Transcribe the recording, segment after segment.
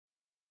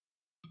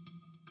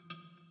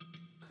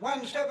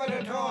One step at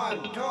a time.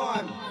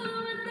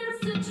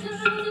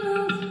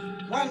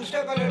 One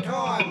step at a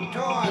time.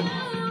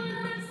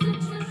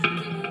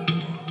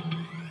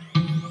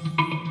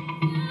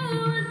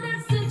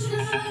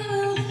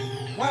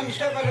 One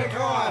step at a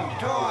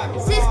time.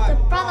 Sister,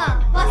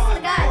 brother, what's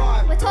the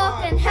go? We're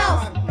talking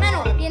health,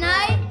 mental, you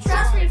know?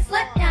 Trust,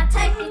 reflect, now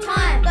take your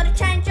time. Gotta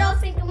change your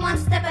thinking one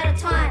step at a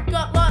time.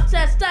 Got lots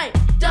at stake,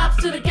 dubs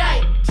to the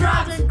gate,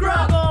 drugs and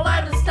grog all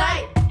over the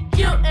state.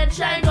 Guilt and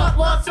shame got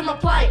lots on my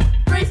plate.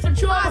 Grief and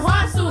joy,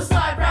 high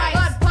suicide rates.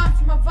 Blood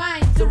pumps in my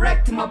veins,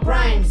 Direct to my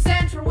brain,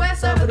 Central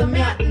West over the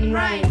mountain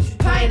range.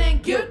 Pain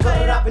and guilt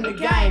got it up in the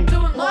game.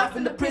 Doing life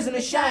in the prison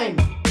of shame.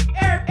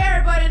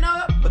 Everybody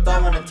know it, but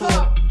don't wanna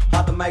talk.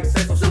 Hard to make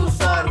sense of